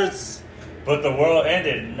bastards. But the world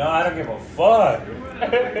ended. No, I don't give a fuck.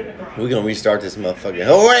 We're gonna restart this motherfucker.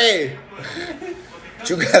 Hooray!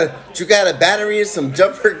 You got a battery and some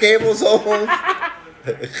jumper cables home?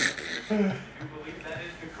 I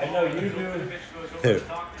know you do.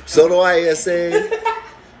 So do I, SA.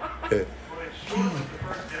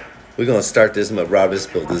 We're gonna start this. Rob just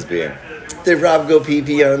spilled this beer. Did Rob go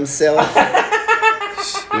pee-pee on himself?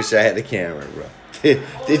 Wish I had the camera, bro.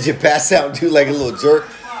 Did you pass out and do like a little jerk?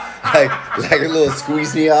 Like a little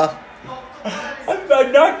squeeze me off?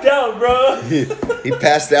 I'm knocked out, bro. He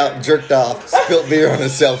passed out, jerked off, spilled beer on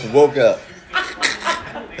himself, and woke up.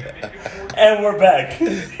 And we're back.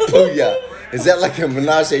 Booyah. Is that like a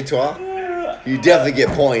menage a trois? You definitely get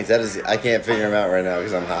points. That is, I can't figure him out right now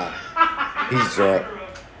because I'm hot. He's drunk.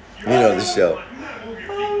 You know the show.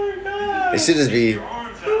 It should just be.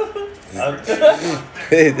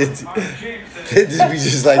 It just be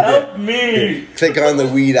just like that. Help me. Click on the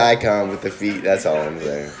weed icon with the feet. That's all I'm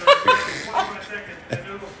saying.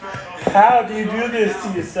 How do you do this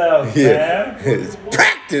to yourself, man? It's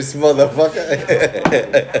practice, motherfucker.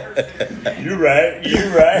 You're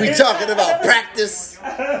right. We talking about practice.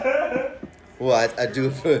 Well, I do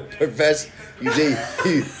it for profession.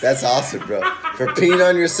 That's awesome, bro. For peeing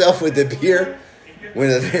on yourself with the beer, when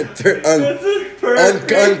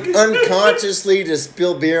unconsciously to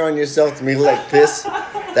spill beer on yourself to me like piss,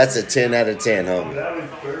 that's a 10 out of 10, homie. That was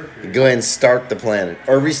perfect. Go ahead and start the planet.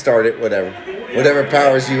 Or restart it, whatever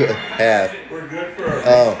powers you have. We're good for a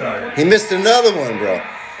restart. He missed another one, bro.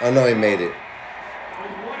 Oh, no, he made it.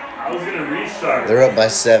 I was going to restart. They're up by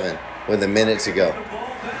 7 with a minute to go.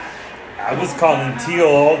 I was calling Teal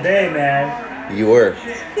all day, man. You were.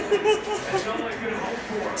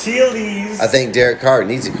 Tealies. I think Derek Carr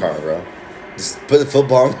needs a car, bro. Just put the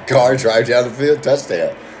football in the car, drive down the field,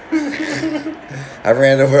 touchdown. I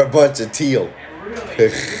ran over a bunch of teal.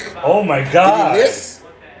 Oh my God. Did he miss?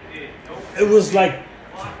 It was like,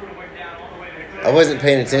 I wasn't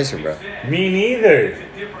paying attention, bro. me neither.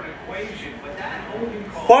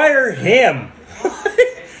 Fire him.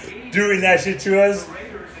 Doing that shit to us.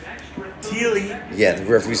 Tealy. Yeah, the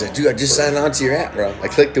referee's like, dude, I just signed on to your app, bro. I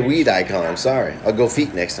clicked the weed icon. I'm sorry. I'll go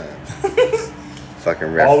feet next time.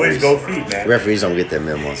 Fucking referees. Always go feet, man. Referees don't get that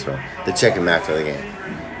memo, so they check him after the game.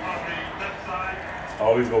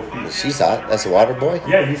 Always go feet. She's hot. That's a water boy?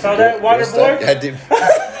 Yeah, you saw that water boy? I did.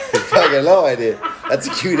 Fucking know I did. That's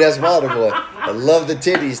a cute ass water boy. I love the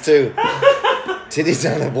titties too. Titties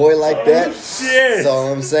on a boy like that. Shit. That's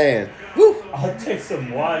all I'm saying. Woo. I'll take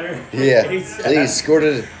some water. Yeah. Please squirt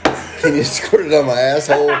it. Can you squirt it on my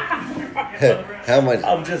asshole? How much?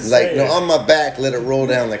 I'm just like saying. no on my back. Let it roll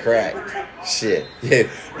down the crack. Shit. Yeah.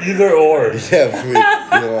 Either or. Yeah. You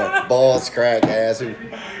know, balls, crack, ass.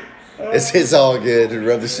 It's all good.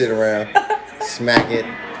 Rub the shit around. Smack it.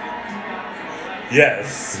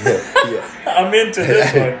 Yes. Yeah. I'm into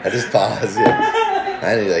this one. I just paused. Yeah.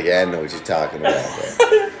 I need like I know what you're talking about.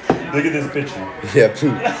 Man. Look at this picture. Yeah.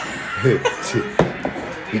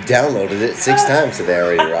 You downloaded it 6 times today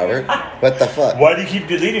already, Robert. What the fuck? Why do you keep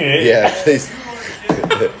deleting it? Yeah, please.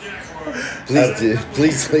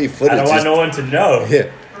 Please delete footage. I don't want no one to know. Yeah.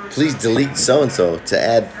 Please delete so and so to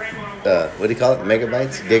add. What do you call it?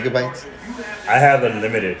 Megabytes? Gigabytes? I have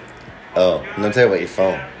unlimited. Oh, no, I'm talking about your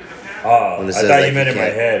phone. Oh, When I it thought says, you like, meant you in my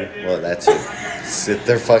can't- head. Well, that's it.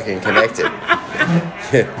 They're fucking connected.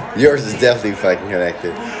 Yours is definitely fucking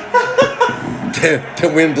connected.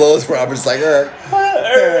 The wind blows. Robert's like,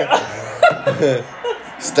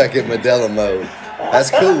 stuck in Medela mode. That's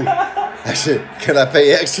cool. Can I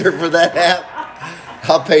pay extra for that app?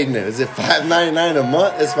 I'll pay now. Is it $5.99 a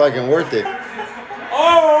month? It's fucking worth it.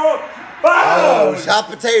 Oh, Oh, hot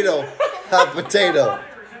potato. Hot potato.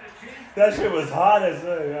 that shit was hot as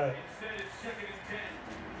hell.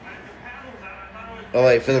 Oh,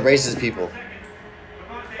 wait, for the racist people.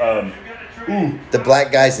 Ooh, The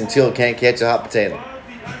black guys in teal can't catch a hot potato.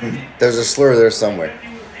 There's a slur there somewhere.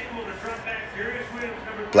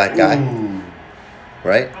 Black guy. ooh.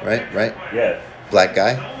 Right? Yeah. Black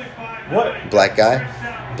guy. What? Black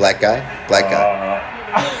guy. Black guy. Black guy.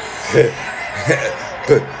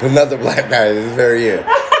 Another black guy at the very end.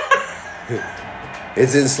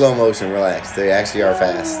 It's in slow motion. Relax. They actually are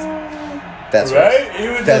fast. That's right? racist. He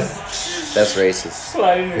was That's, just that's racist.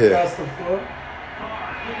 sliding Yeah. across the floor.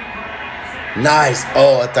 Nice.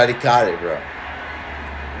 Oh, I thought he caught it, bro.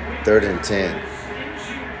 3rd and 10.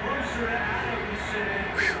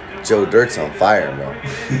 Whew. Joe Dirt's on fire, bro.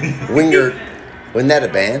 Wingert. Wasn't that a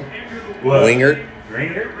band? What? Wingert?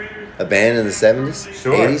 Ringer? A band in the 70s?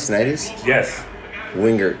 Sure. 80s, 90s? Yes.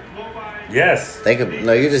 Wingert. Yes.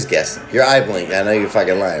 No, you're just guessing. Your eye blinked. I know you're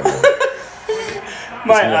fucking lying, bro.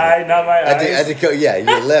 My eye, not my I eye. think yeah,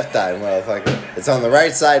 your left eye, motherfucker. It's on the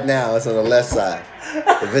right side now. It's on the left side.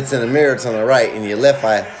 If it's in the mirror, it's on the right. And your left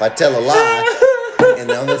eye, if I tell a lie, and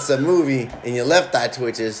it's a movie, and your left eye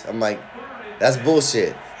twitches, I'm like, that's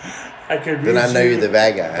bullshit. I could Then I know you're the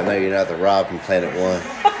bad guy. I know you're not the Rob from Planet One.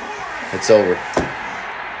 It's over.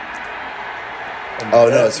 Oh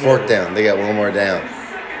no, it's 4th down. They got one more down.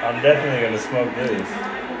 I'm definitely gonna smoke this.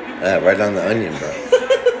 Right on the onion, bro.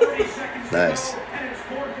 Nice.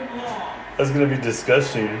 That's gonna be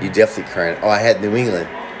disgusting. You definitely crying. Oh, I had New England.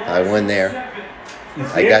 I won there.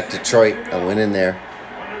 I got Detroit. I went in there.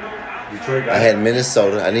 Detroit I had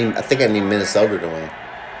Minnesota. I think I need Minnesota to win.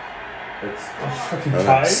 It's fucking I'm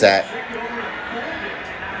tied. sack.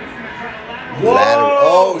 Whoa! Lateral.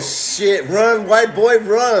 Oh shit! Run, white boy,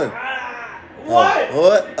 run! What? Oh,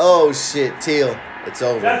 what? Oh shit, Teal. It's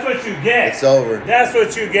over. That's what you get. It's over. That's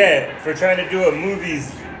what you get for trying to do a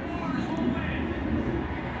movies.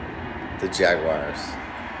 The Jaguars.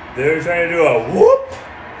 They were trying to do a whoop.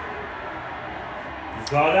 You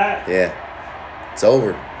saw that? Yeah. It's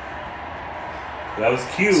over. That was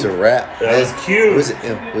cute. It's a wrap. That was cute.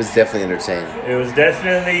 It was definitely entertaining. It was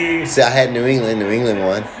definitely. See, I had New England. New England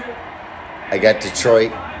won. I got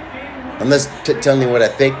Detroit. I'm just telling you what I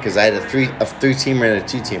picked because I had a three-teamer and a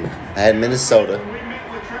two-teamer. I had Minnesota.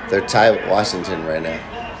 They're tied with Washington right now.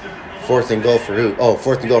 4th and goal for who? Oh,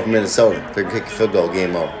 4th and goal for Minnesota. They're kicking field goal,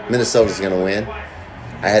 game over. Minnesota's going to win.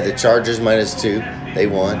 I had the Chargers -2. They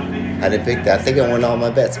won. I didn't pick that. I think I won all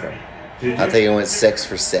my bets, bro. I think I went 6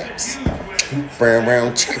 for 6. Brown,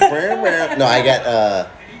 brown, chicka, brown, brown. No, I got,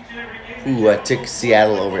 I took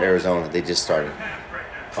Seattle over Arizona. They just started.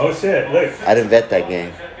 Oh shit! Look, I didn't bet that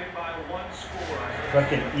game.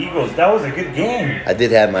 fucking Eagles. That was a good game. I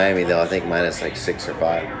did have Miami, though. I think minus like 6 or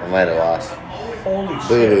 5. I might have lost. Holy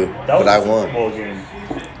Boo-hoo. shit! That was But I a Super won. Bowl game.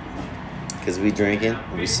 Because we drinking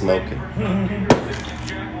and we smoking.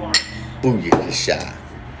 Booyah shot.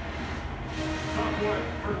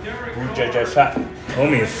 Shot.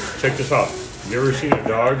 Homies, check this out. You ever seen a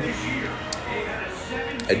dog?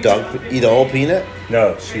 A dog eat a whole peanut?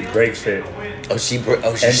 No, she breaks it. Oh, she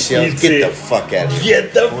And shells. eats Get it. the fuck out of here.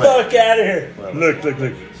 Get the fuck out of here! Look, look,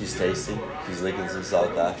 look. She's tasty. She's licking some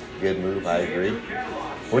salt off. Good move. I agree.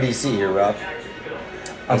 What do you see here, Rob?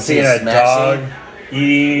 I'm I see seeing a a smashing. dog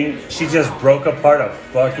eating. She just broke apart a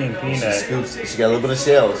fucking She peanut. scoops. She got a little bit of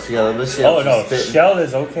shells. She got a little bit of shells. Oh no, She's spitting. shell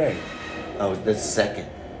is okay. Oh, that's second.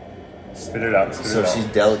 Spit it out. Spit So it out. she's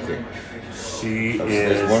delicate. She Oh, so is.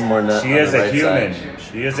 there's one more nut She on is the a right human. side.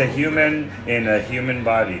 She is a human in a human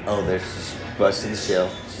body. Oh, there's she's busting the shell.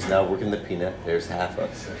 She's now working the peanut. There's half of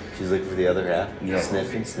it. She's looking for the other half. Yeah.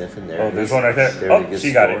 Sniffing, sniffing. There. Oh, it there's is. one right there. There Oh, it is.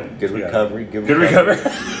 she got it. Good She got it. recovery. Good Good recovery.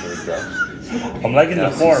 recovery. There we go. I'm liking Now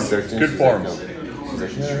the she's form. searching. Good She's form. Like, no.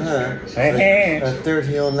 She's like, uh-huh. She's Hey. like, a third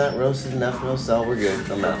heel nut roasted enough, no salt. We're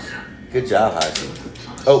good. I'm out. Good job, Haji.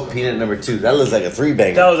 Oh, peanut number 2. That looks like a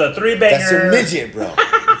 3-banger. That was a 3-banger. That's a midget, bro.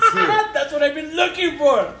 It's here. That's what I've been looking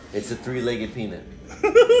for. It's a 3-legged peanut.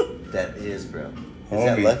 That is, bro. Is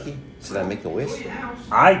that Homie. lucky? Should I make a wish?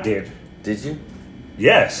 I did. Did you?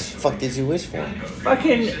 Yes. The fuck did you wish for?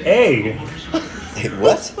 Fucking egg. Hey,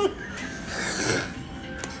 what?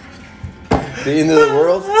 The end of the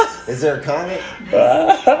world? Is there a comet?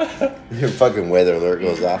 Your fucking weather alert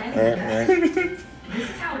goes off.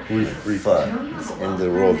 We fuck. It's the end of the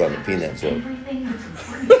world on the peanut joke.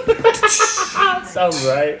 Sounds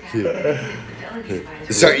right.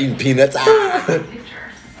 Start eating peanuts. Ah.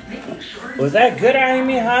 Was that good,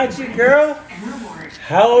 Amy Haji, girl?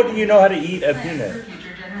 How do you know how to eat a peanut?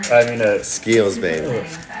 I mean, a Skills, baby.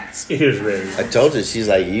 Excuse me. I told you she's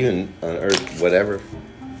like you on Earth, whatever.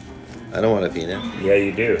 I don't want a peanut. Yeah,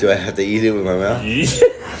 you do. Do I have to eat it with my mouth?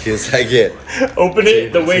 Yes, I get. Open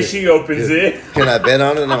it the way she opens it. Can I bet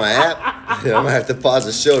on it on my app? I'm gonna have to pause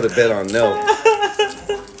the show to bet on no.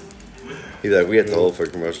 He's like, we have to hold for a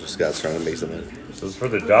commercial. Scott's trying to make something. This is for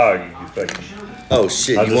the dog. He's like, Oh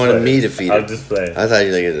shit! I'll You just wanted play. me to feed I'll it. just play. I thought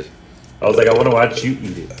you like it. I was like, I want to watch you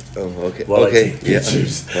eat it. Oh, okay. While I Okay. take Yeah.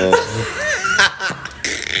 pictures. Oh.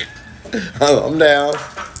 I'm down.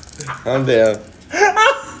 I'm down.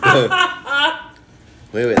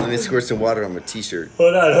 Wait. Let me squirt some water on my t-shirt.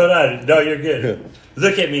 Hold on. No, you're good.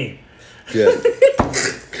 Look at me. Good.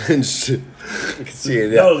 See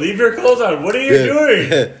it, No, leave your clothes on. What are you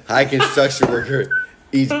doing? High construction worker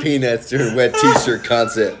eats peanuts during wet t-shirt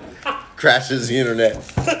concept. Crashes the internet.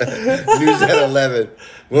 News at 11.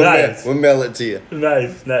 We'll mail it to you.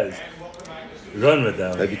 Nice. Run with that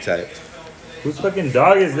one. That'd be tight. Whose fucking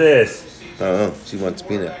dog is this? I don't know. She wants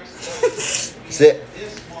peanut. Sit.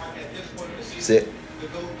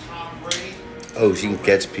 Oh, she can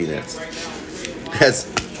catch peanuts. That's.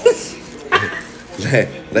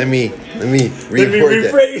 Let me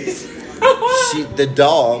rephrase that. The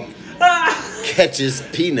dog catches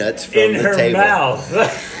peanuts from in the her table. mouth.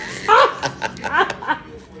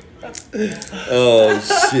 Oh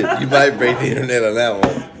shit! You might break the internet on that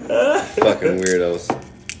one. Fucking weirdos.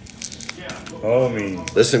 Homie.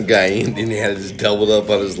 There's some guy and he had it just doubled up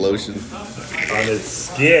on his lotion. On his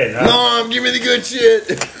skin, huh? Mom, give me the good shit.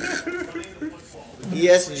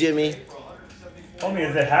 Yes, Jimmy. Homie,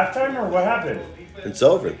 is it halftime or what happened? It's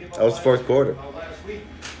over. That was the fourth quarter.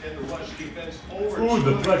 Ooh,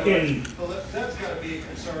 the fucking...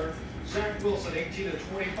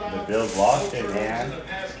 The Bills lost it, man.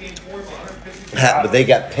 But they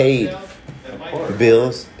got paid.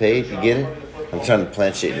 Bills paid. You get it? I'm trying to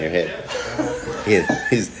plant shit in your head. Yeah,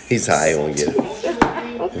 he's high. He won't get it.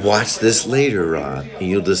 Watch this later, Rod, and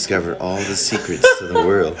you'll discover all the secrets to the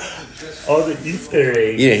world. Oh, the Easter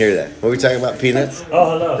egg. You didn't hear that. What were we talking about? Peanuts?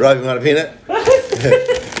 Oh, hello. Rob, you want a peanut?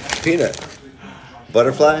 Peanut.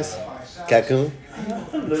 Butterflies? Cocoon?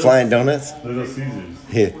 Flying donuts? Little Caesars.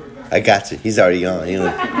 Yeah, I got you. He's already gone. You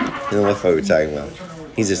know what the fuck we're talking about.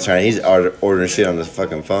 He's ordering shit on his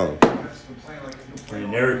fucking phone. He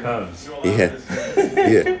never comes. Yeah.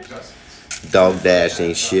 Dog Dash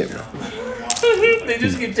ain't shit, man. They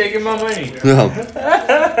just keep taking my money. No.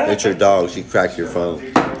 It's your dog. She cracked your phone.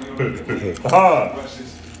 Are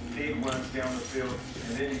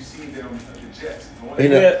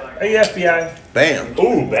you FBI? Bam.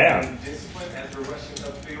 Ooh, bam.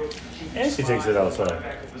 And she takes it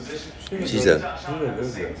outside. She's a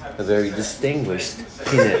very distinguished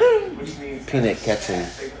peanut catching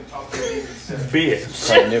Bitch.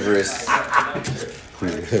 carnivorous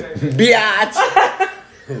biatch.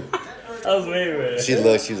 I was waiting for it. She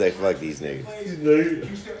was like, fuck these niggas.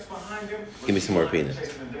 Give me some more peanuts.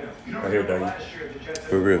 Right here, doggy.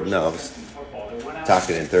 For real. No, I was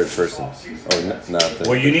talking in third person. Oh, not the.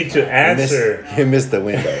 Well, you need to answer. You missed the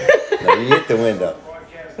window. No, you hit the window.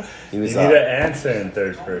 He was You need to answer in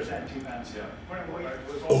third person.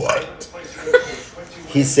 What?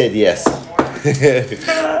 He said yes.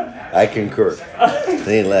 I concur. Then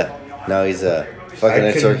he left. Now he's fucking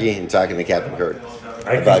a turkey and talking to Captain Kirk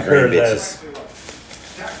about green bitches.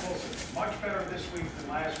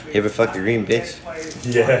 You ever fucked a green bitch?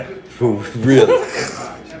 Yeah. Really?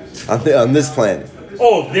 On this planet?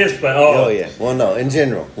 Oh, this, but Oh yeah. Well, no. In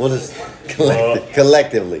general, we'll just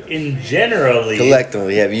collectively.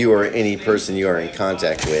 Collectively, have you or any person you are in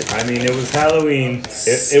contact with? I mean, it was Halloween.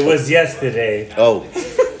 It was yesterday. Oh,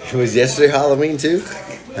 it was yesterday Halloween too?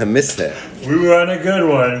 I missed that. We were on a good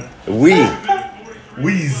one.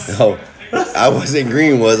 Wheeze. Oh, I wasn't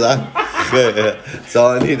green, was I? That's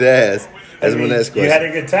all I need to ask. That's my next question. You had a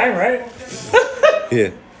good time, right?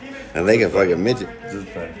 Yeah. I think I fucking midget.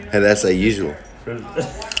 And that's like usual. The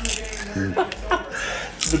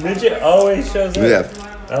midget always shows up. Yeah.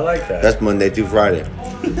 I like that. That's Monday through Friday.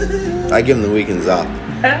 I give him the weekends off.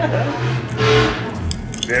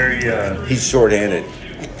 Very, He's short-handed.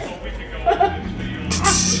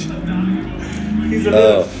 He's a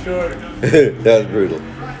little short. That was brutal.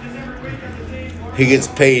 He gets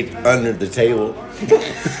paid under the table.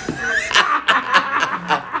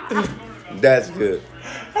 That's good.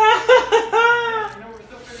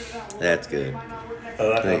 That's good.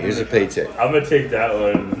 Hey, here's a paycheck. I'm gonna take that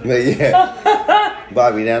one. But yeah.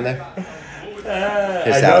 Bobby down there?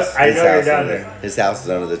 His house. I know you're down there. His house is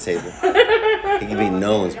under the table. He can be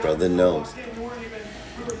gnomes, bro. The gnomes.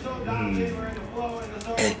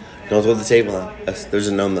 Hey, don't throw the table on. There's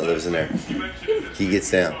a gnome that lives in there. He gets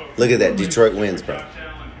down. Look at that. Detroit wins, bro.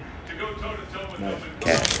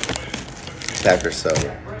 Cash. Packers so.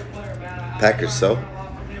 Packers so?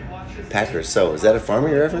 Packers so. Is that a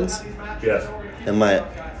farming reference? Yes. Am I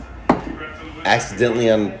accidentally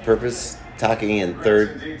on purpose talking in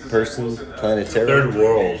third person planetary? Third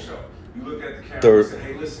world.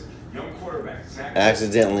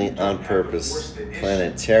 Accidentally on purpose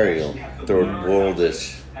planetarial. Third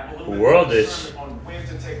worldish. Worldish.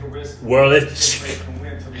 Worldish.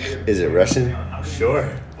 Is it Russian?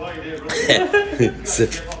 Sure.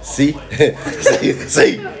 See?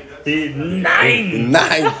 See?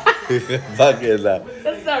 9. Fucking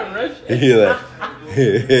That's not Russian.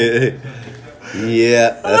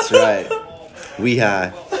 Yeah, that's right. We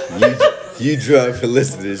high. You drunk for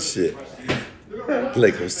listening to this shit.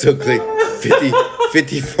 Like, I'm still click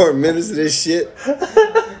 54 minutes of this shit.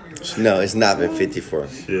 No, it's not been 54.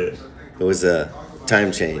 Shit. It was a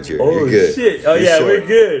time change. You're Oh, good. shit. Oh, You're yeah, short. we're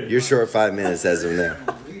good. You're short 5 minutes as of now.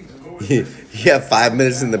 You have 5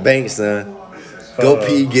 minutes in the bank, son. Go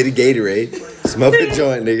pee, get a Gatorade, smoke a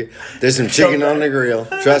joint, nigga. There's some chicken on the grill.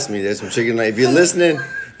 Trust me, there's some chicken. If you're listening,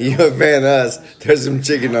 you're a fan of us. There's some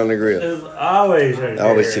chicken on the grill. There's always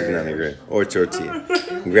Chicken on the grill or tortilla.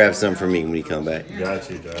 Grab some for me when you come back. Got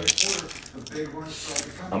you, dog.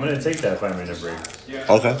 I'm gonna take that 5-minute break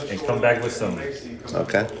Okay. and come back with some.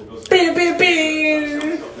 Okay.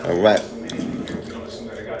 All right.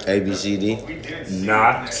 ABCD.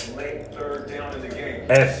 Not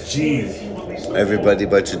FGs. Everybody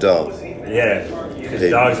but your dog. Yeah, because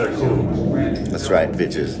dogs are cool. That's right,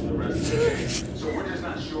 bitches.